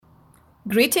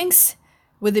Greetings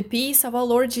with the peace of our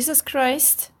Lord Jesus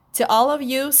Christ to all of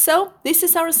you. So, this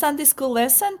is our Sunday school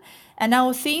lesson, and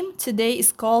our theme today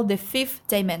is called the fifth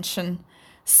dimension.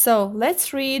 So,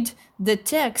 let's read the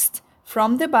text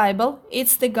from the Bible.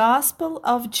 It's the Gospel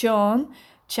of John,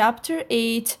 chapter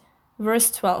 8, verse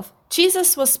 12.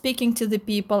 Jesus was speaking to the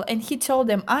people, and he told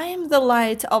them, I am the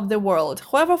light of the world.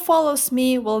 Whoever follows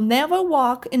me will never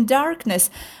walk in darkness,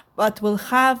 but will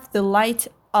have the light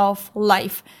of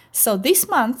life. So this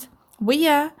month, we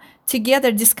are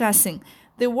together discussing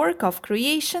the work of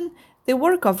creation, the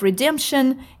work of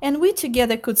redemption, and we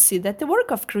together could see that the work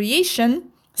of creation,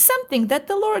 something that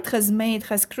the Lord has made,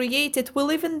 has created, we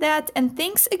live in that, and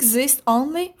things exist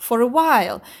only for a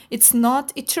while. It's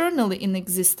not eternally in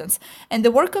existence. And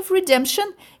the work of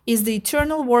redemption is the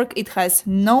eternal work. It has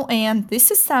no end.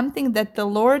 This is something that the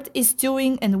Lord is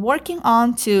doing and working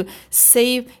on to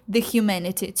save the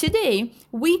humanity. Today,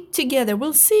 we together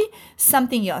will see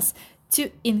something else. To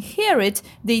inherit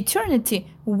the eternity,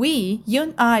 you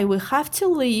and I, will have to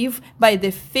live by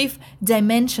the fifth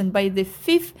dimension, by the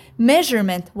fifth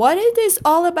measurement. What it is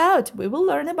all about, we will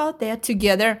learn about that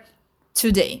together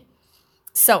today.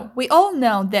 So, we all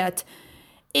know that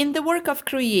in the work of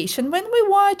creation, when we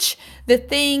watch the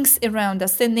things around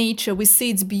us, the nature, we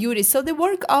see its beauty. So, the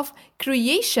work of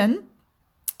creation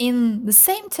in the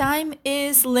same time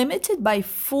is limited by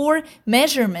four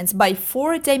measurements, by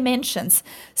four dimensions.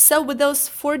 So with those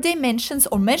four dimensions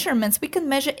or measurements, we can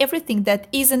measure everything that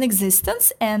is in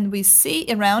existence and we see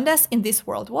around us in this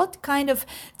world. What kind of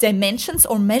dimensions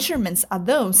or measurements are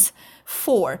those?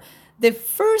 Four. The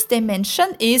first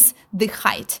dimension is the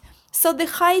height. So the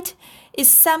height is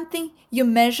something you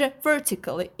measure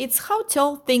vertically. It's how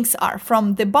tall things are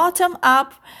from the bottom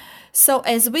up. So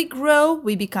as we grow,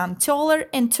 we become taller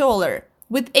and taller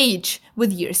with age,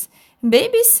 with years.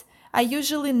 Babies are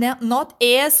usually not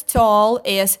as tall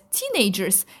as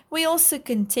teenagers. We also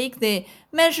can take the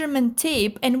measurement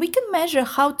tape and we can measure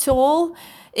how tall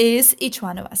is each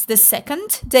one of us. The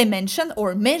second dimension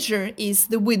or measure is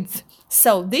the width.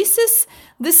 So this is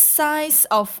the size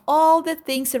of all the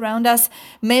things around us,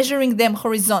 measuring them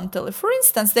horizontally. For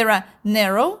instance, there are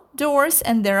narrow doors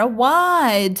and there are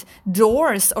wide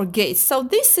doors or gates. So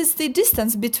this is the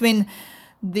distance between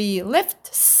the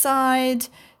left side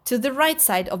to the right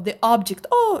side of the object.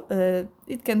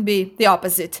 It can be the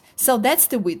opposite. So that's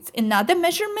the width. Another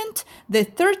measurement, the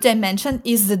third dimension,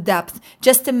 is the depth.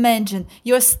 Just imagine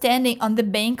you're standing on the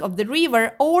bank of the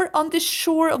river or on the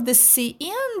shore of the sea,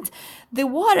 and the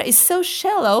water is so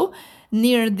shallow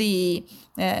near the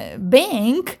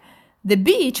bank, the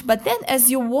beach, but then as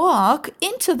you walk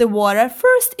into the water,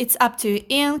 first it's up to your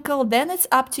ankle, then it's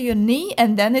up to your knee,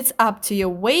 and then it's up to your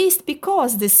waist,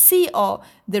 because the sea or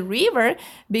the river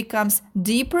becomes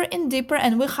deeper and deeper,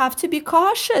 and we have to be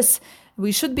cautious.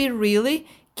 We should be really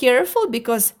careful,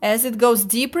 because as it goes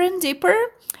deeper and deeper,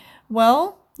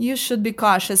 you should be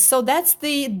cautious. So that's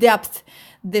the depth,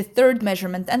 the third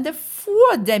measurement. And the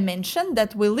fourth dimension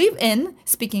that we live in,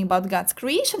 speaking about God's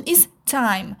creation, is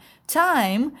time.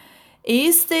 Time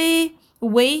is the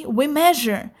way we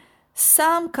measure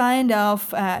some kind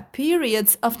of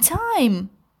periods of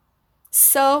time.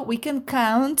 So we can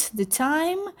count the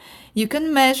time, you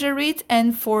can measure it,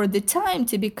 and for the time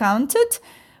to be counted,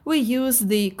 we use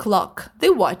the clock,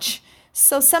 the watch.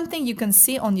 So something you can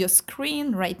see on your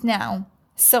screen right now.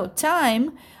 So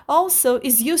time also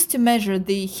is used to measure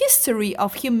the history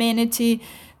of humanity,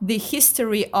 the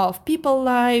history of people's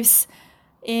lives,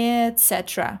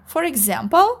 etc. For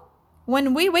example,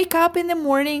 when we wake up in the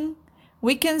morning,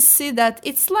 we can see that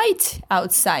it's light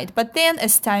outside. But then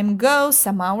as time goes,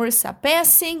 some hours are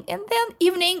passing, and then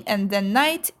evening, and then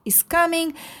night is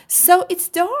coming. So it's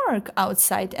dark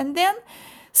outside. And then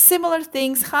similar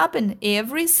things happen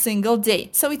every single day.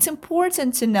 So it's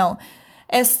important to know,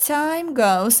 as time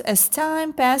goes, as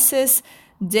time passes,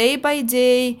 day by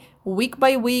day, week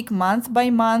by week, month by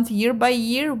month, year by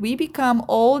year, we become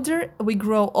older, we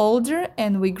grow older,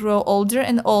 and we grow older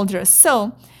and older.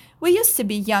 So we used to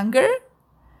be younger,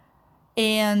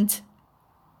 and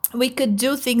we could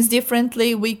do things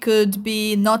differently. We could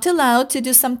be not allowed to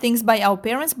do some things by our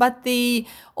parents, but the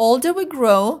older we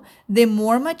grow, the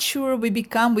more mature we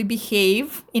become. We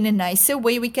behave in a nicer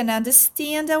way. We can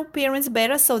understand our parents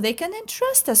better, so they can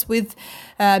entrust us with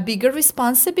bigger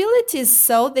responsibilities.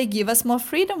 So they give us more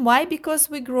freedom. Why? Because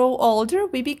we grow older,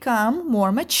 we become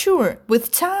more mature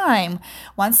with time.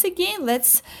 Once again,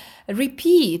 let's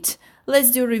repeat.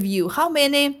 let's do a review. How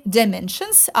many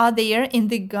dimensions are there in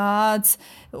the God's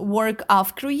work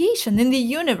of creation, in the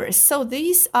universe? So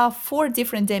these are 4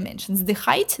 different dimensions: the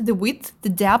height, the width, the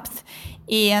depth,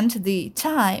 and the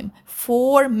time.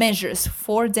 4 measures,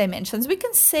 4 dimensions. We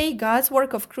can say God's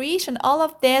work of creation, all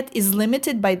of that is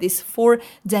limited by these 4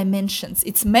 dimensions.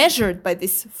 It's measured by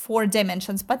these 4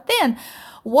 dimensions. But then,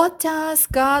 what does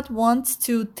God want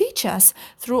to teach us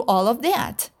through all of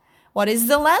that? What is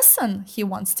the lesson He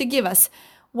wants to give us?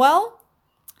 Well,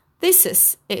 this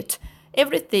is it.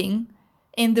 Everything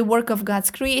in the work of God's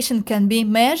creation can be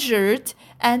measured,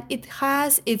 and it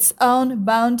has its own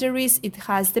boundaries. It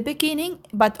has the beginning,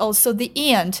 but also the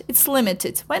end. It's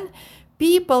limited. When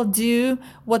people do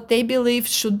what they believe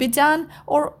should be done,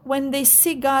 or when they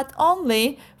see God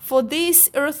only for this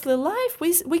earthly life,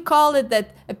 we call it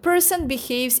that a person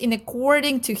behaves in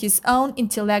according to his own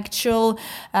intellectual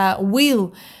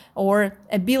will or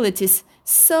abilities.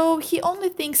 So he only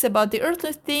thinks about the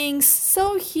earthly things,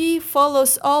 so he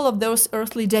follows all of those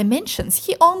earthly dimensions.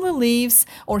 He only lives,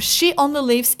 or she only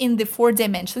lives, in the 4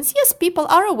 dimensions. Yes, people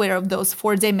are aware of those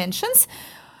 4 dimensions.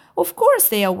 Of course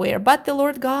they are aware, but the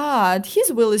Lord God,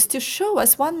 His will is to show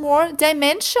us one more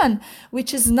dimension,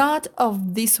 which is not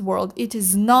of this world. It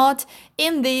is not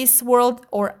in this world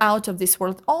or out of this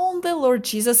world. Only Lord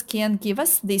Jesus can give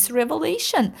us this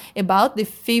revelation about the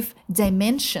 5th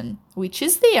dimension, which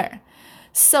is there.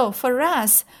 So for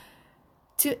us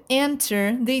to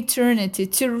enter the eternity,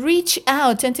 to reach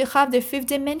out and to have the 5th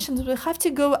dimension, we have to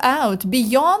go out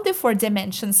beyond the 4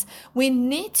 dimensions. We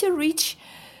need to reach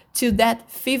to that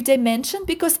 5th dimension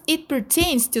because it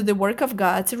pertains to the work of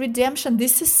God's redemption.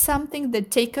 This is something that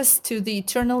takes us to the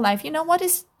eternal life. You know what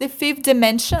is the 5th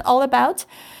dimension all about?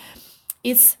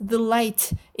 It's the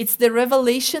light. It's the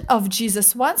revelation of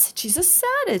Jesus. Once Jesus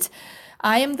said it,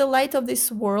 I am the light of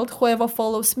this world. Whoever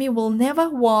follows me will never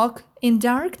walk in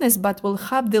darkness, but will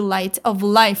have the light of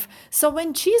life. So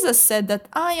when Jesus said that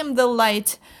I am the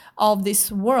light of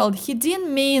this world, He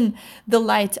didn't mean the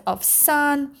light of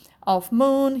sun, of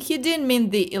moon. He didn't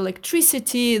mean the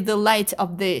electricity, the light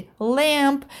of the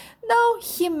lamp. No,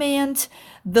 He meant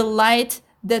the light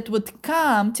that would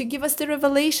come to give us the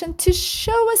revelation, to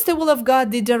show us the will of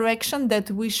God, the direction that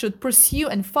we should pursue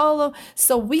and follow,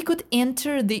 so we could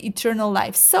enter the eternal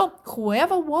life. So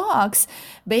whoever walks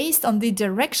based on the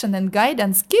direction and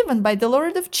guidance given by the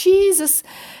Lord of Jesus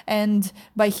and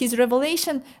by His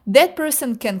revelation, that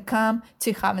person can come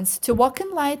to heavens. To walk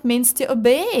in light means to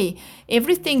obey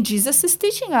everything Jesus is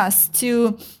teaching us,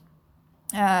 to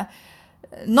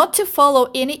not to follow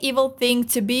any evil thing,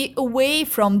 to be away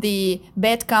from the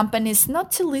bad companies, not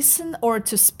to listen or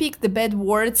to speak the bad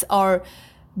words or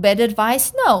bad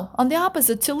advice. No, on the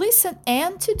opposite, to listen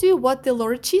and to do what the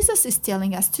Lord Jesus is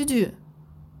telling us to do.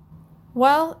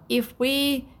 Well, if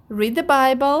we read the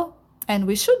Bible, and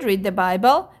we should read the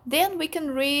Bible, then we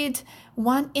can read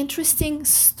one interesting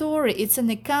story. It's an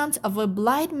account of a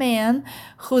blind man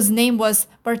whose name was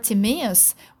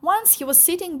Bartimaeus. Once he was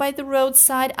sitting by the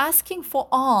roadside asking for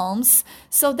alms.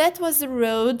 So that was the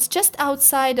road just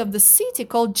outside of the city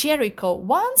called Jericho.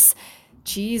 Once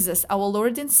Jesus, our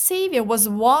Lord and Savior, was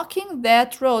walking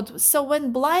that road. So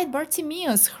when blind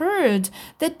Bartimaeus heard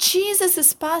that Jesus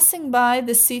is passing by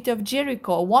the city of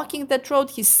Jericho, walking that road,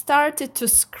 he started to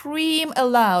scream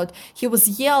aloud. He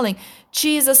was yelling,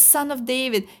 Jesus, Son of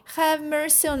David, have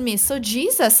mercy on me. So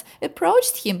Jesus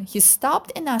approached him. He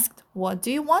stopped and asked, what do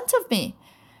you want of me?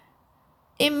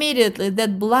 Immediately,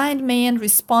 that blind man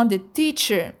responded,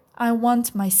 Teacher, I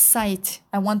want my sight.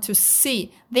 I want to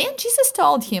see. Then Jesus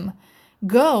told him,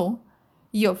 Go,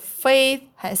 your faith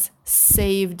has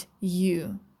saved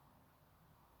you.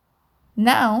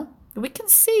 Now, we can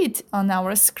see it on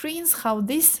our screens how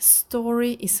this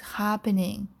story is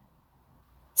happening.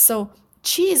 So,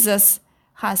 Jesus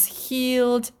has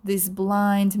healed this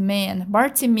blind man,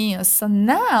 Bartimaeus. So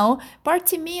now,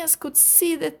 Bartimaeus could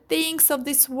see the things of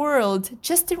this world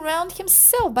just around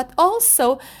himself, but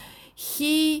also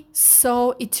he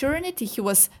saw eternity. He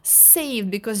was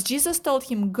saved because Jesus told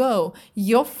him, Go,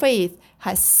 your faith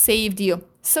has saved you.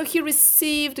 So he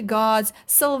received God's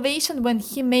salvation when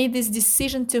he made this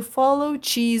decision to follow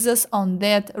Jesus on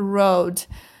that road.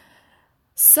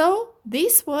 So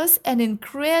this was an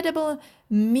incredible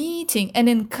meeting, an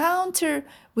encounter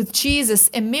with Jesus,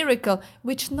 a miracle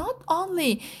which not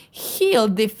only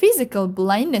healed the physical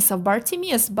blindness of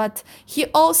Bartimaeus, but he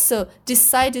also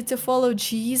decided to follow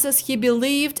Jesus. He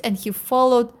believed and he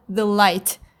followed the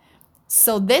light.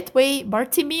 So that way,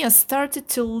 Bartimaeus started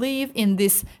to live in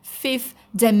this fifth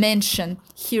dimension.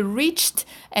 He reached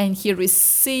and he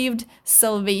received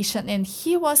salvation, and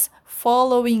he was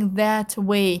following that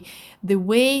way, the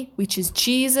way which is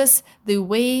Jesus, the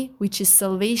way which is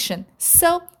salvation.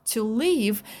 So to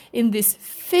live in this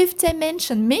fifth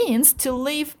dimension means to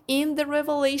live in the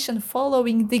revelation,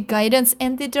 following the guidance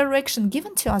and the direction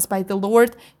given to us by the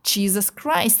Lord Jesus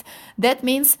Christ. That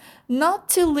means not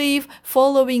to live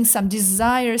following some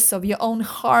desires of your own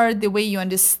heart, the way you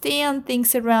understand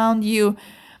things around you,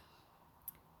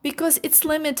 because it's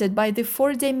limited by the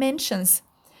four dimensions.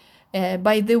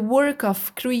 By the work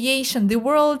of creation, the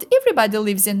world everybody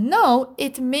lives in. No,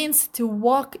 it means to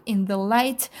walk in the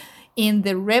light, in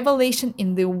the revelation,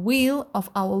 in the will of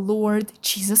our Lord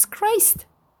Jesus Christ.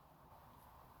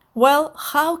 Well,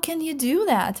 how can you do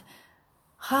that?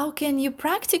 How can you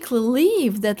practically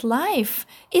live that life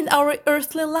in our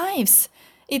earthly lives?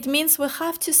 It means we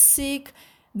have to seek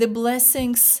the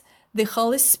blessings, the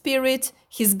Holy Spirit,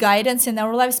 His guidance in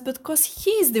our lives, because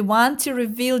He is the one to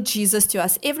reveal Jesus to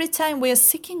us. Every time we are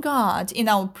seeking God in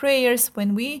our prayers,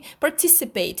 when we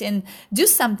participate and do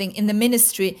something in the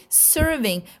ministry,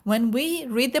 serving, when we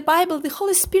read the Bible, the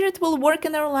Holy Spirit will work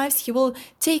in our lives. He will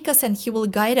take us and He will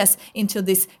guide us into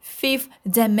this fifth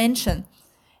dimension,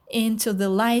 into the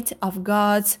light of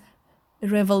God's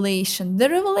revelation, the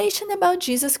revelation about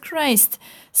Jesus Christ.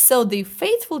 So the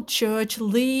faithful church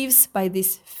lives by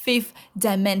this fifth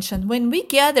dimension. When we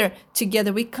gather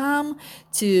together, we come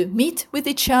to meet with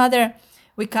each other,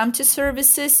 we come to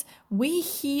services, we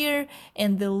hear,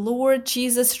 and the Lord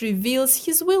Jesus reveals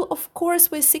His will. Of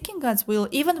course, we're seeking God's will.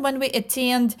 Even when we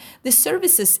attend the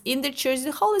services in the church,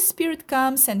 the Holy Spirit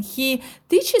comes and He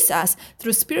teaches us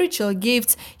through spiritual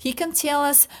gifts. He can tell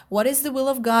us what is the will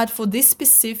of God for this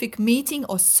specific meeting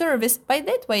or service. By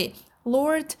that way,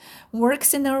 Lord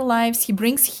works in our lives. He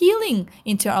brings healing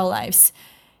into our lives.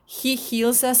 He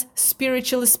heals us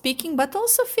spiritually speaking, but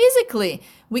also physically.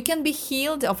 We can be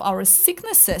healed of our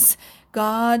sicknesses.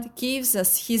 God gives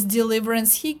us His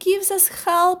deliverance. He gives us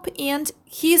help and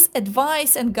His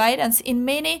advice and guidance in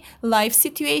many life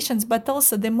situations. But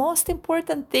also the most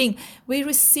important thing, we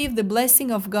receive the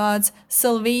blessing of God's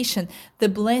salvation, the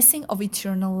blessing of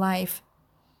eternal life.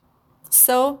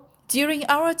 So during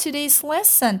our today's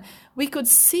lesson, we could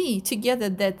see together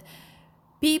that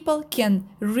people can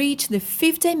reach the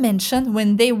fifth dimension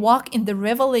when they walk in the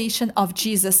revelation of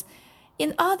Jesus.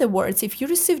 In other words, if you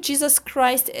receive Jesus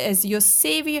Christ as your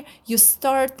Savior, you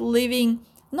start living,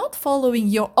 not following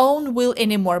your own will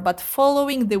anymore, but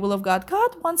following the will of God.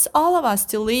 God wants all of us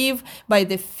to live by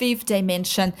the fifth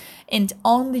dimension, and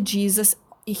only Jesus,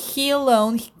 He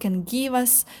alone, He can give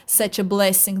us such a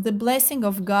blessing, the blessing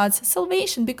of God's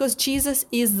salvation, because Jesus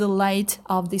is the light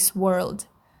of this world.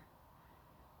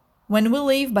 When we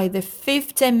live by the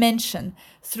fifth dimension,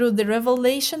 through the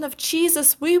revelation of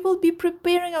Jesus, we will be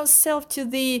preparing ourselves to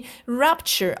the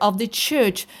rapture of the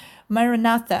church,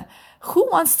 Maranatha. Who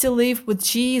wants to live with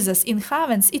Jesus in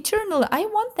heavens eternally? I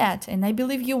want that, and I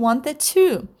believe you want that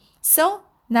too. So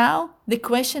now the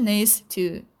question is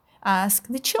to ask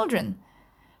the children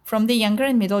from the younger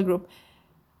and middle group.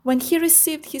 When he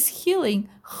received his healing,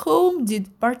 whom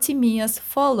did Bartimaeus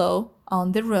follow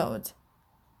on the road?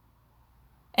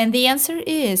 And the answer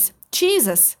is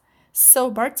Jesus.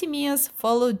 So Bartimaeus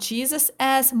followed Jesus,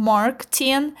 as Mark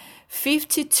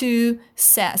 10:52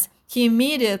 says. He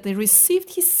immediately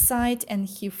received his sight and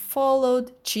he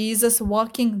followed Jesus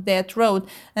walking that road.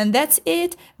 And that's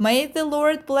it. May the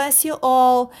Lord bless you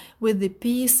all with the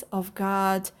peace of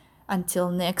God. Until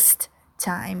next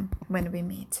time when we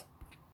meet.